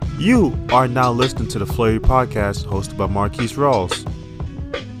You are now listening to the Flurry Podcast, hosted by Marquise Rawls.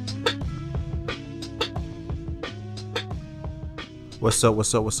 What's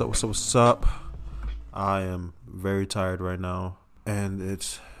up? I am very tired right now, and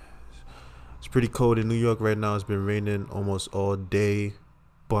it's pretty cold in New York right now. It's been raining almost all day,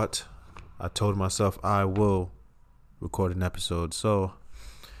 but I told myself I will record an episode. So,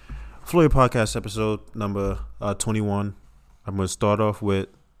 Flurry Podcast episode number 21. I'm going to start off with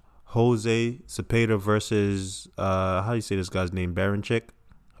Jose Zepeda versus, how do you say this guy's name? Baranchyk.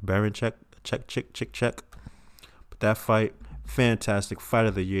 Check. But that fight, fantastic fight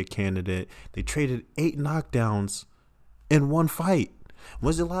of the year candidate. They traded 8 knockdowns in one fight.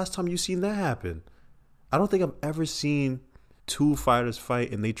 When's the last time you seen that happen? I don't think I've ever seen 2 fighters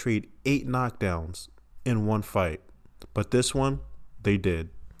fight and they trade 8 knockdowns in one fight. But this one, they did.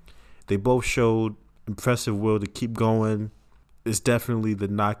 They both showed impressive will to keep going. It's definitely the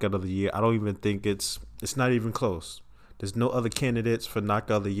knockout of the year. I don't even think it's not even close. There's no other candidates for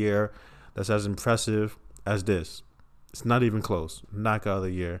knockout of the year that's as impressive as this. It's not even close. Knockout of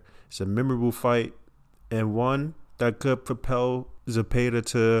the year. It's a memorable fight and one that could propel Zepeda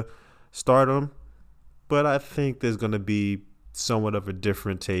to stardom. But I think there's going to be somewhat of a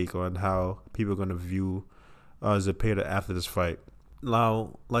different take on how people are going to view Zepeda after this fight.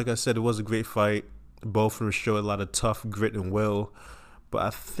 Now, like I said, it was a great fight. Both of them showed a lot of tough grit and will. But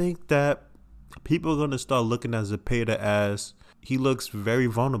I think that people are going to start looking at Zepeda as he looks very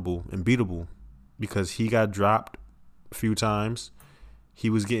vulnerable and beatable because he got dropped a few times.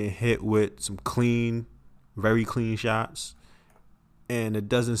 He was getting hit with some very clean shots. And it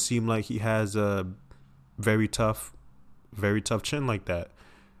doesn't seem like he has a very tough chin like that.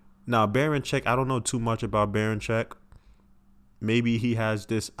 Now, Baranchyk, I don't know too much about Baranchyk. Maybe he has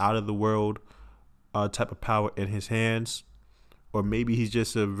this out-of-the-world type of power in his hands, or maybe he's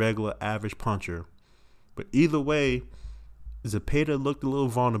just a regular average puncher. But either way, Zepeda looked a little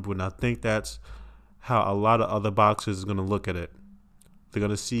vulnerable, and I think that's how a lot of other boxers are going to look at it. They're going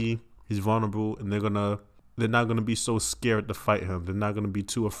to see he's vulnerable, and they're not going to be so scared to fight him. They're not going to be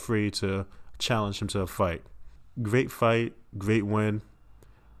too afraid to challenge him to a fight. Great fight, great win,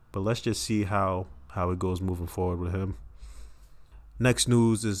 but let's just see how it goes moving forward with him. Next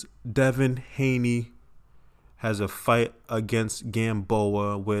news is Devin Haney has a fight against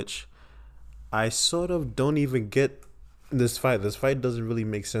Gamboa, which I sort of don't even get this fight. This fight doesn't really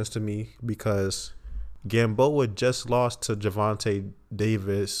make sense to me because Gamboa just lost to Gervonta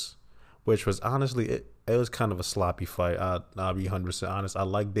Davis, which was honestly, it was kind of a sloppy fight. I'll be 100% honest. I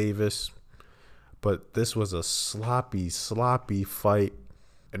like Davis, but this was a sloppy fight.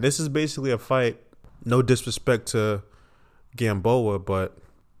 And this is basically a fight, no disrespect to Gamboa, but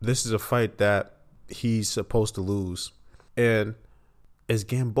this is a fight that he's supposed to lose. And is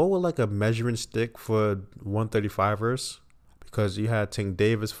Gamboa like a measuring stick for 135ers? Because you had Tank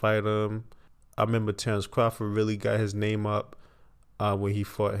Davis fight him. I remember Terrence Crawford really got his name up when he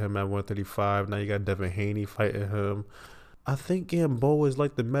fought him at 135. Now you got Devin Haney fighting him. I think Gamboa is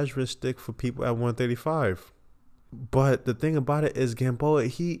like the measuring stick for people at 135. But the thing about it is Gamboa,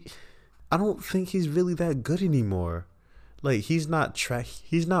 I don't think he's really that good anymore. Like, he's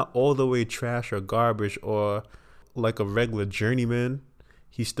not all the way trash or garbage or like a regular journeyman.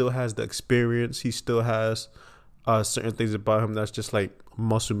 He still has the experience. He still has certain things about him that's just like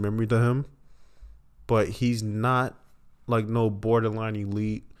muscle memory to him. But he's not like no borderline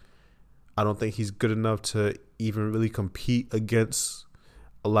elite. I don't think he's good enough to even really compete against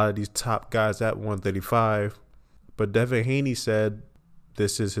a lot of these top guys at 135. But Devin Haney said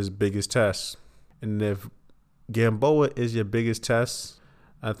this is his biggest test. And if Gamboa is your biggest test,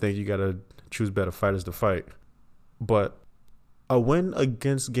 I think you got to choose better fighters to fight. But a win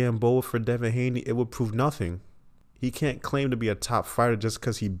against Gamboa for Devin Haney, it would prove nothing. He can't claim to be a top fighter just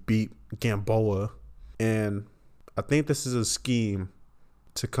because he beat Gamboa. And I think this is a scheme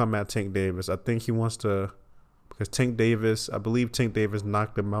to come at Tank Davis. I think he wants to, because I believe Tank Davis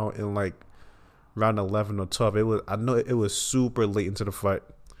knocked him out in like round 11 or 12. I know it was super late into the fight.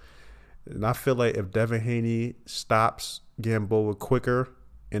 And I feel like if Devin Haney stops Gamboa quicker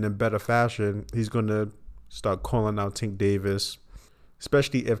and in better fashion, he's going to start calling out Tank Davis,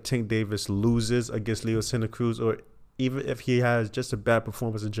 especially if Tank Davis loses against Leo Santa Cruz or even if he has just a bad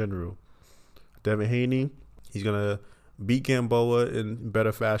performance in general. Devin Haney, he's going to beat Gamboa in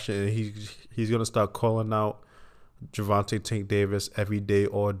better fashion, and he's going to start calling out Gervonta Tank Davis every day,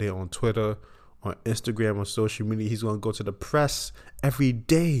 all day on Twitter, on Instagram, on social media. He's going to go to the press every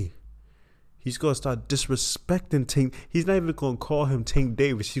day. He's going to start disrespecting Tank. He's not even going to call him Tank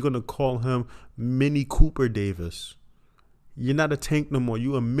Davis. He's going to call him Mini Cooper Davis. You're not a Tank no more.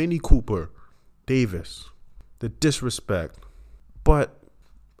 You a Mini Cooper Davis. The disrespect. But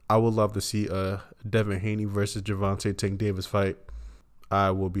I would love to see a Devin Haney versus Gervonta Tank Davis fight.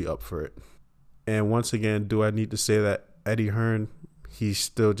 I will be up for it. And once again, do I need to say that Eddie Hearn, he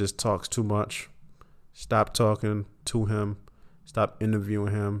still just talks too much. Stop talking to him. Stop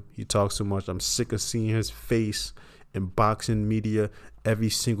interviewing him. He talks too much. I'm sick of seeing his face in boxing media every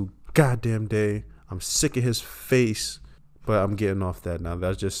single goddamn day. I'm sick of his face. But I'm getting off that now.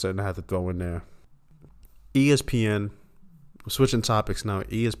 That's just something I have to throw in there. ESPN, switching topics now.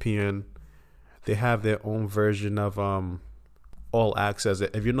 ESPN, they have their own version of All Access.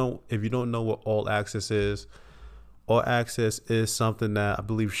 If you don't know what All Access is something that I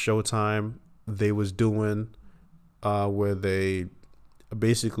believe Showtime they was doing, where they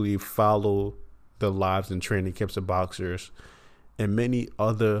basically follow the lives and training camps of boxers, and many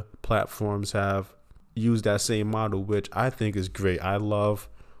other platforms have used that same model, which I think is great. I love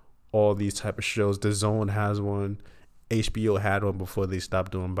all these type of shows. DAZN has one. HBO had one before they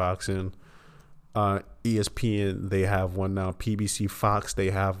stopped doing boxing. ESPN, they have one now. PBC, Fox, they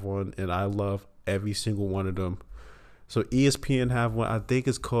have one, and I love every single one of them. So ESPN have one. I think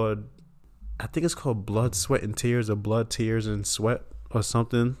it's called Blood, Sweat, and Tears, or Blood, Tears, and Sweat, or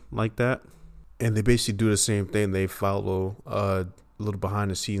something like that. And they basically do the same thing. They follow a little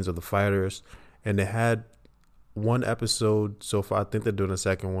behind the scenes of the fighters. And they had one episode so far. I think they're doing a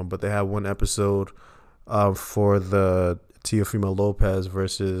second one, but they had one episode for the Teofimo Lopez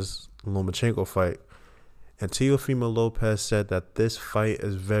versus Lomachenko fight. And Teofimo Lopez said that this fight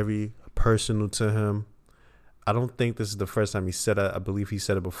is very personal to him. I don't think this is the first time he said it. I believe he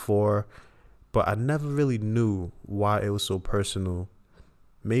said it before, but I never really knew why it was so personal.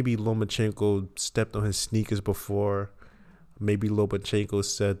 Maybe Lomachenko stepped on his sneakers before. Maybe Lomachenko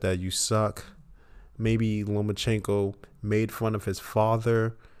said that you suck. Maybe Lomachenko made fun of his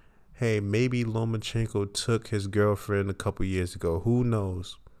father. Hey, maybe Lomachenko took his girlfriend a couple years ago. Who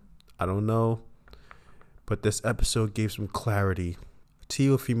knows? I don't know. But this episode gave some clarity.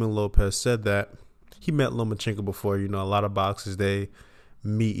 Teofimo Lopez said that he met Lomachenko before. You know, a lot of boxers, they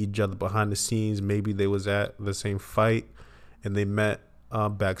meet each other behind the scenes. Maybe they was at the same fight and they met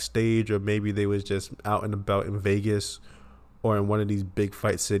backstage, or maybe they was just out and about in Vegas or in one of these big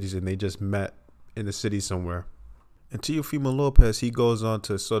fight cities and they just met in the city somewhere. And Teofimo Lopez, he goes on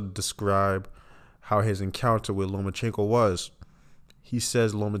to sort of describe how his encounter with Lomachenko was. He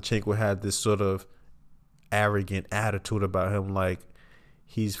says Lomachenko had this sort of arrogant attitude about him, like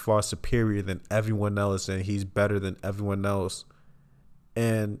he's far superior than everyone else and he's better than everyone else.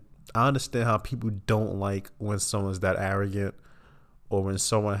 And I understand how people don't like when someone's that arrogant, or when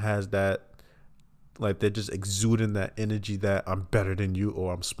someone has that, like they're just exuding that energy that I'm better than you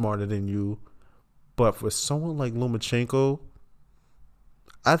or I'm smarter than you. But for someone like Lomachenko,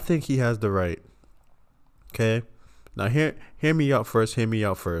 I think he has the right. Okay? Now hear me out first. Hear me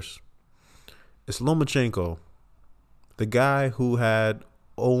out first. It's Lomachenko, the guy who had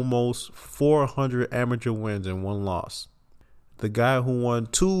almost 400 amateur wins and one loss. The guy who won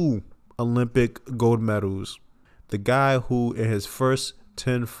 2 Olympic gold medals. The guy who in his first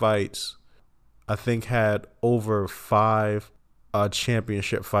 10 fights, I think had over 5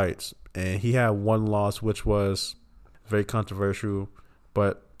 championship fights. And he had one loss, which was very controversial,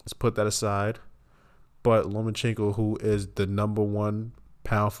 but let's put that aside. But Lomachenko, who is the number 1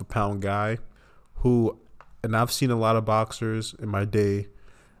 pound for pound guy, who, and I've seen a lot of boxers in my day.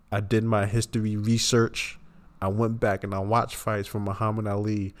 I did my history research. I went back and I watched fights from Muhammad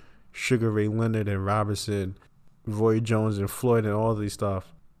Ali, Sugar Ray Leonard and Robinson, Roy Jones and Floyd and all these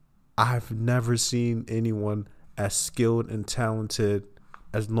stuff. I've never seen anyone as skilled and talented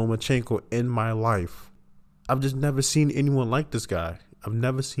as Lomachenko in my life. I've just never seen anyone like this guy. I've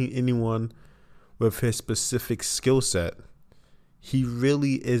never seen anyone with his specific skill set. He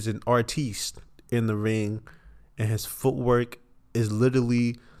really is an artiste in the ring, and his footwork is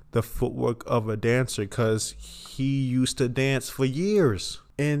literally the footwork of a dancer, because he used to dance for years.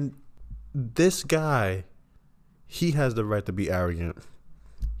 And this guy, he has the right to be arrogant.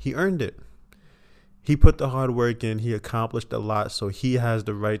 He earned it. He put the hard work in. He accomplished a lot, so he has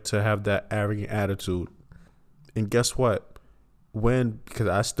the right to have that arrogant attitude. And guess what? Because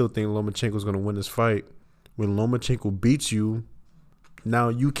I still think Lomachenko's going to win this fight. When Lomachenko beats you, now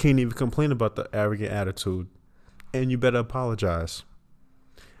you can't even complain about the arrogant attitude. And you better apologize.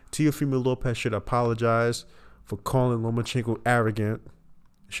 Teofimo Lopez should apologize for calling Lomachenko arrogant.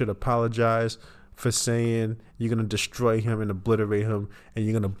 Should apologize for saying you're going to destroy him and obliterate him, and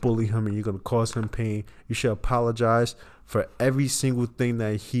you're going to bully him and you're going to cause him pain. You should apologize for every single thing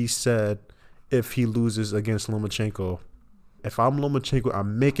that he said if he loses against Lomachenko. If I'm Lomachenko,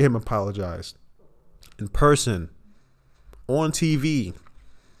 I'm making him apologize in person, on TV,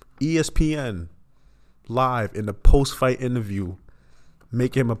 ESPN, live in the post-fight interview,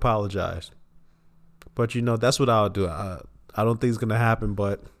 make him apologize. But that's what I'll do. I don't think it's gonna happen,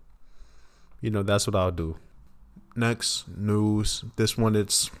 but that's what I'll do. Next news. This one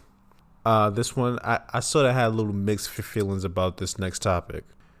I sort of had a little mixed feelings about this next topic,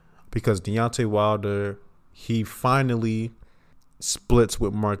 because Deontay Wilder, he finally splits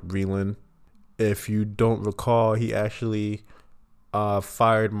with Mark Breland. If you don't recall, he actually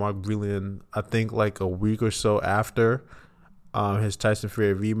fired Mark Breland, I think like a week or so after his Tyson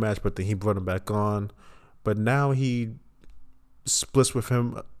Fury rematch, but then he brought him back on. But now he splits with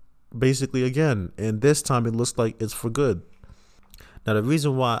him basically again, and this time it looks like it's for good. Now, the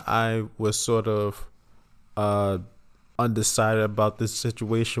reason why I was sort of undecided about this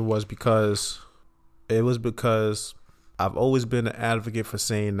situation was because I've always been an advocate for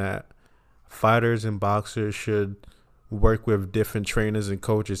saying that fighters and boxers should work with different trainers and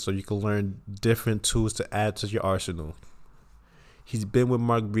coaches so you can learn different tools to add to your arsenal. He's been with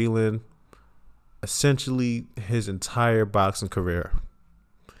Mark Breland essentially his entire boxing career.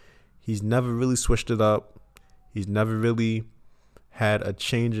 He's never really switched it up. He's never really had a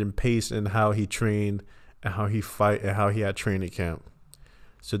change in pace in how he trained and how he fight and how he had training camp.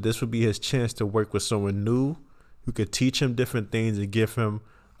 So this would be his chance to work with someone new who could teach him different things and give him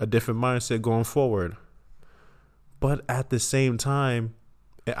a different mindset going forward. But at the same time,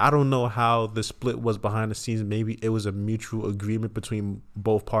 I don't know how the split was behind the scenes. Maybe it was a mutual agreement between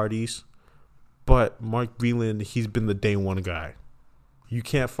both parties. But Mark Breland, he's been the day one guy. You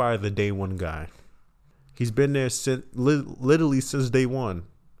can't fire the day one guy. He's been there since literally since day one.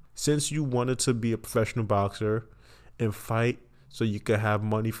 Since you wanted to be a professional boxer and fight so you could have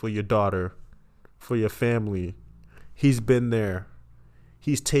money for your daughter, for your family, he's been there.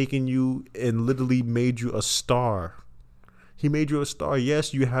 He's taken you and literally made you a star. He made you a star.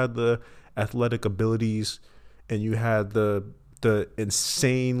 Yes, you had the athletic abilities and you had the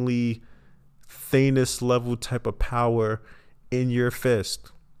insanely Thanos level type of power in your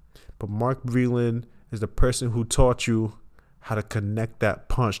fist. But Mark Breland is the person who taught you how to connect that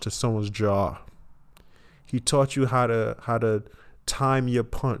punch to someone's jaw. He taught you how to time your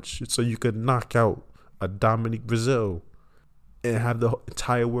punch so you could knock out a Dominic Brazil and have the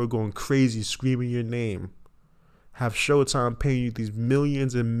entire world going crazy screaming your name. Have Showtime paying you these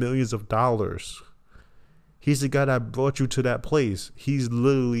millions and millions of dollars. He's the guy that brought you to that place. He's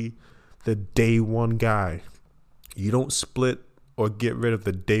literally the day one guy. You don't split or get rid of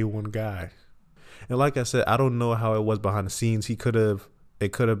the day one guy. And like I said, I don't know how it was behind the scenes. It could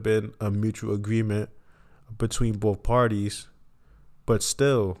have been a mutual agreement between both parties, but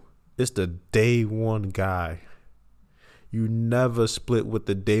still, it's the day one guy. You never split with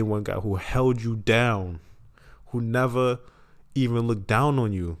the day one guy who held you down, who never even looked down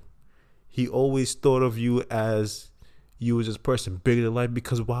on you. He always thought of you as you was this person bigger than life,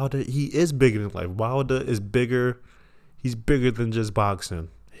 because Wilder, he is bigger than life. Wilder is bigger. He's bigger than just boxing.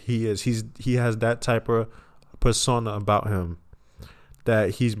 He has that type of persona about him,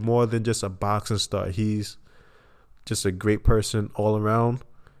 that he's more than just a boxing star. He's just a great person all around.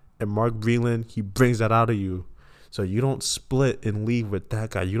 And Mark Breland, he brings that out of you. So you don't split and leave with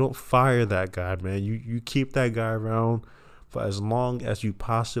that guy. You don't fire that guy, man. You keep that guy around for as long as you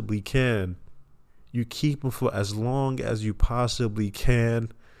possibly can. You keep him for as long as you possibly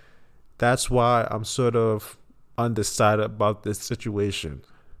can. That's why I'm sort of undecided about this situation.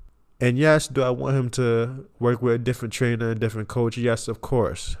 And yes, do I want him to work with a different trainer, a different coach? Yes, of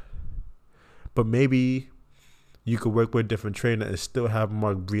course. But maybe you could work with a different trainer and still have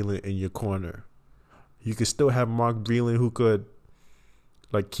Mark Breland in your corner. You could still have Mark Breland who could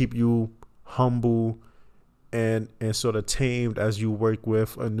keep you humble and sort of tamed as you work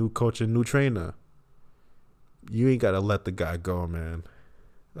with a new coach and new trainer. You ain't got to let the guy go, man.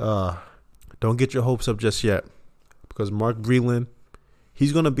 Don't get your hopes up just yet, because Mark Breland,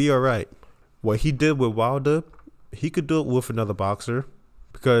 he's going to be all right. What he did with Wilder, he could do it with another boxer,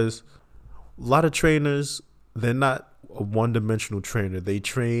 because a lot of trainers, they're not a one-dimensional trainer. They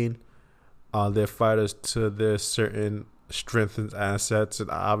train their fighters to their certain strengths and assets, and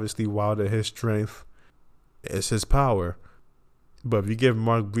obviously Wilder, his strength is his power. But if you give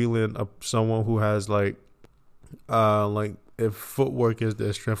Mark Breland someone who has if footwork is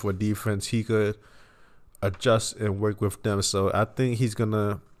their strength or defense, he could adjust and work with them. So I think he's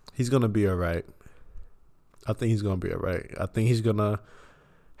gonna be all right. I think he's gonna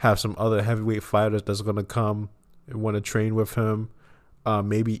have some other heavyweight fighters that's gonna come and want to train with him.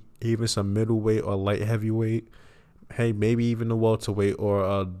 Maybe even some middleweight or light heavyweight. hey, maybe even a welterweight or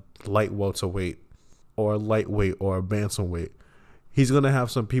a light welterweight or a lightweight or a bantamweight. He's going to have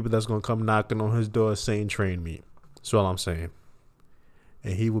some people that's going to come knocking on his door saying, train me. That's all I'm saying.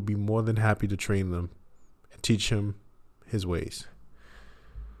 And he will be more than happy to train them and teach him his ways.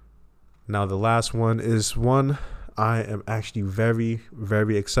 Now, the last one is one I am actually very,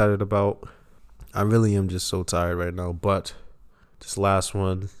 very excited about. I really am just so tired right now, but this last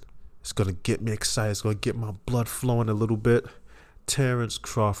one is going to get me excited. It's going to get my blood flowing a little bit. Terrence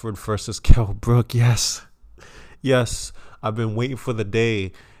Crawford versus Kell Brook. Yes. Yes. I've been waiting for the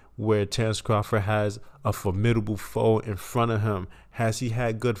day where Terrence Crawford has a formidable foe in front of him. Has he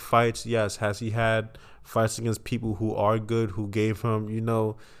had good fights? Yes. Has he had fights against people who are good, who gave him,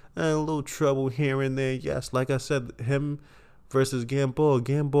 a little trouble here and there? Yes. Like I said, him versus Gamboa.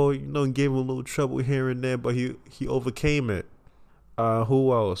 Gamboa, gave him a little trouble here and there, but he overcame it.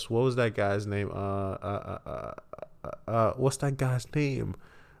 Who else? What was that guy's name? What's that guy's name?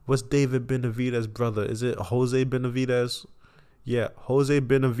 What's David Benavidez's brother? Is it Jose Benavidez? Yeah, Jose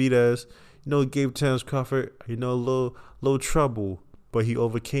Benavidez. Gave Terrence Crawford, a little trouble, but he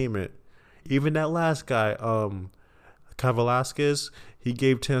overcame it. Even that last guy, Kai Velasquez, he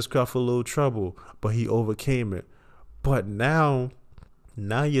gave Terrence Crawford a little trouble, but he overcame it. But now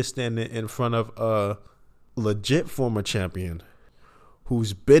you're standing in front of a legit former champion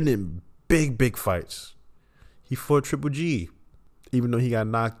who's been in big fights. He fought Triple G. Even though he got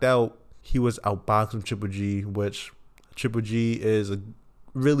knocked out, he was outboxing Triple G, which Triple G is a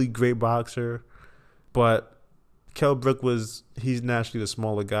really great boxer. But Kell Brook he's naturally the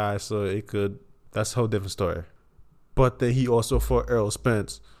smaller guy, so that's a whole different story. But then he also fought Errol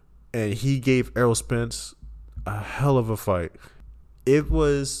Spence, and he gave Errol Spence a hell of a fight. It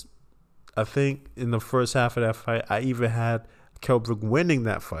was, I think, in the first half of that fight, I even had Kell Brook winning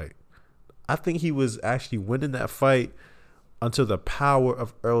that fight. I think he was actually winning that fight until the power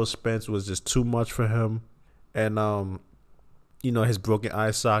of Errol Spence was just too much for him. And, his broken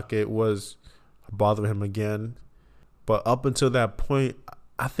eye socket was bothering him again. But up until that point,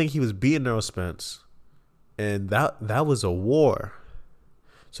 I think he was beating Errol Spence. And that was a war.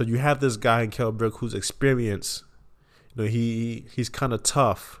 So you have this guy in Kell Brook who's experienced. He's kind of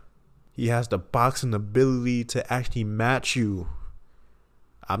tough. He has the boxing ability to actually match you.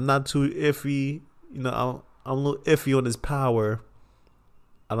 I'm not too iffy. I'm a little iffy on his power.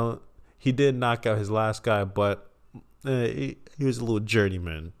 He did knock out his last guy, but he was a little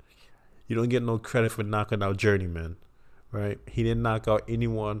journeyman. You don't get no credit for knocking out journeyman, right? He didn't knock out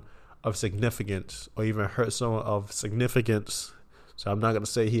anyone of significance or even hurt someone of significance. So I'm not going to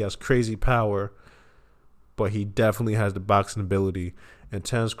say he has crazy power, but he definitely has the boxing ability. And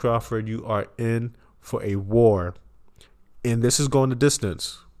Terrence Crawford, you are in for a war. And this is going the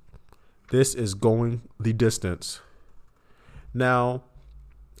distance. This is going the distance. Now,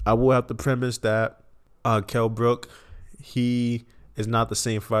 I will have to premise that Kell Brook, he is not the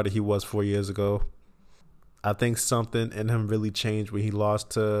same fighter he was 4 years ago. I think something in him really changed when he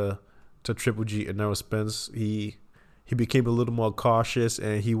lost to Triple G and Errol Spence. He became a little more cautious,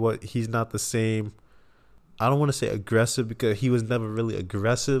 and he's not the same. I don't want to say aggressive because he was never really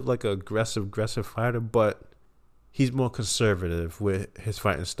aggressive, like an aggressive fighter, but he's more conservative with his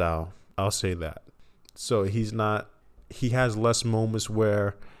fighting style. I'll say that. So he has less moments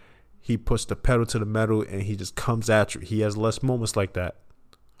where he puts the pedal to the metal and he just comes at you. He has less moments like that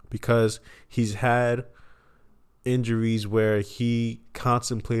because he's had injuries where he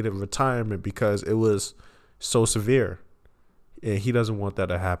contemplated retirement because it was so severe. And he doesn't want that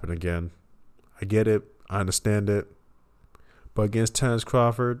to happen again. I get it. I understand it. But against Terrence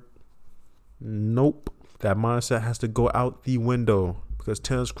Crawford, nope. That mindset has to go out the window because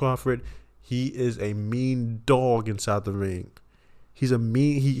Terrence Crawford, he is a mean dog inside the ring. He's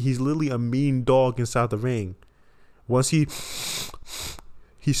literally a mean dog inside the ring. Once he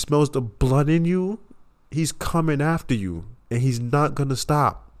smells the blood in you, he's coming after you and he's not going to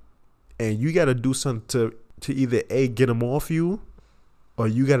stop. And you got to do something to either A, get him off you, or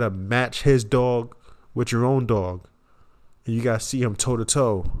you got to match his dog with your own dog. And you got to see him toe to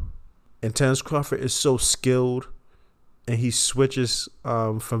toe. And Terrence Crawford is so skilled, and he switches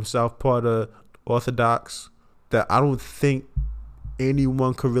from southpaw to orthodox that I don't think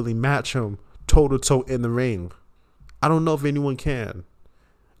anyone could really match him toe to toe in the ring. I don't know if anyone can.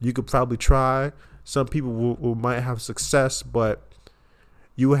 You could probably try. Some people might have success, but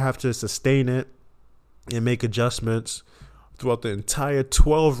you would have to sustain it and make adjustments throughout the entire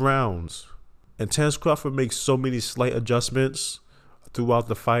 12 rounds. And Terrence Crawford makes so many slight adjustments throughout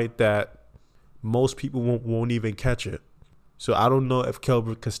the fight that most people won't even catch it. So I don't know if Kell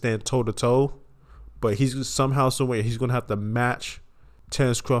Brook can stand toe to toe, but he's somehow, some way, he's gonna have to match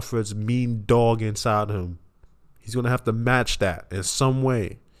Terence Crawford's mean dog inside him. He's gonna have to match that in some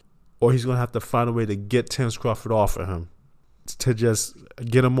way, or he's gonna have to find a way to get Terence Crawford off of him, to just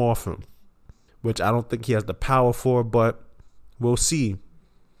get him off him, which I don't think he has the power for, but we'll see.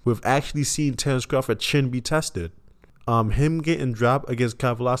 We've actually seen Terence Crawford's chin be tested. Him getting dropped against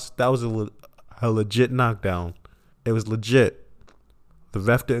Kavaliauskas, that was a legit knockdown. It was legit. The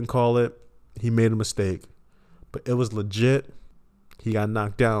ref didn't call it. He made a mistake, but it was legit. He got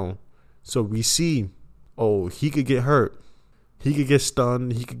knocked down. So we see, he could get hurt. He could get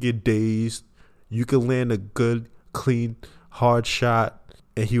stunned. He could get dazed. You could land a good, clean, hard shot,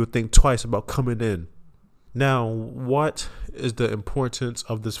 and he would think twice about coming in. Now, what is the importance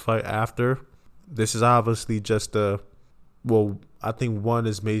of this fight after? This is obviously just I think one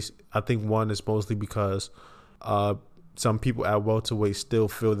is mostly because some people at welterweight still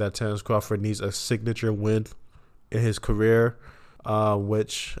feel that Terence Crawford needs a signature win in his career,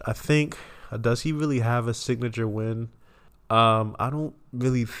 which I think, does he really have a signature win? I don't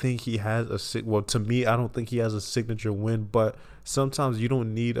really think he has to me, I don't think he has a signature win, but sometimes you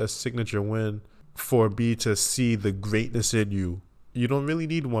don't need a signature win for me to see the greatness in you. You don't really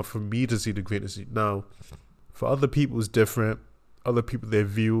need one for me to see the greatness in you. Now, for other people, it's different. Other people, they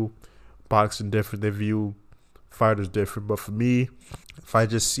view boxing different. They view fighters different. But for me, if I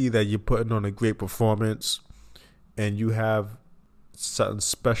just see that you're putting on a great performance and you have something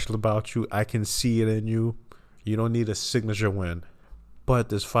special about you, I can see it in you. You don't need a signature win. But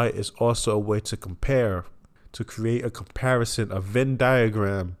this fight is also a way to compare, to create a comparison, a Venn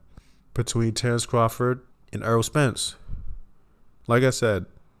diagram between Terence Crawford and Errol Spence. Like I said,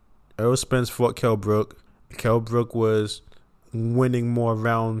 Errol Spence fought Kell Brook. Kell Brook was winning more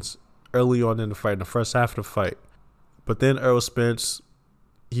rounds early on in the fight, in the first half of the fight. But then Errol Spence,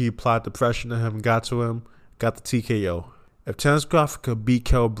 he applied the pressure to him, got to him, got the TKO. If Terence Crawford could beat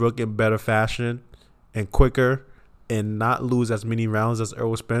Kell Brook in better fashion and quicker and not lose as many rounds as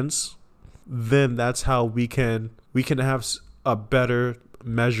Errol Spence, then that's how we can have a better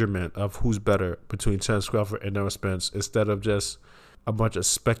measurement of who's better between Terence Crawford and Errol Spence, instead of just a bunch of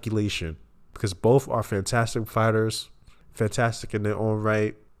speculation, because both are fantastic fighters, fantastic in their own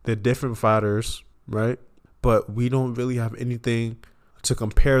right. They're different fighters, right? But we don't really have anything to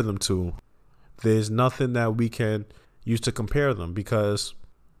compare them to. There's nothing that we can use to compare them, because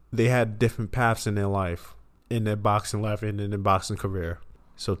they had different paths in their life, in their boxing life, and in their boxing career.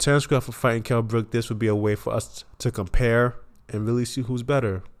 So Terence Crawford fighting Kell Brook, this would be a way for us to compare and really see who's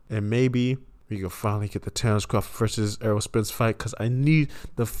better. And maybe we can finally get the Terence Crawford versus Errol Spence fight, because I need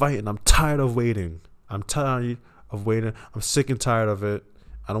the fight and I'm tired of waiting. I'm sick and tired of it.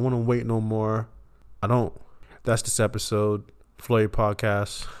 I don't want to wait no more. That's this episode. Floyd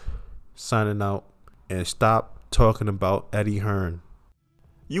Podcast signing out. And stop talking about Eddie Hearn.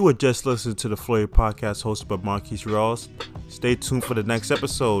 You were just listening to the Floyd Podcast hosted by Marquise Ross. Stay tuned for the next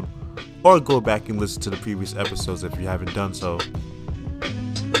episode, or go back and listen to the previous episodes if you haven't done so.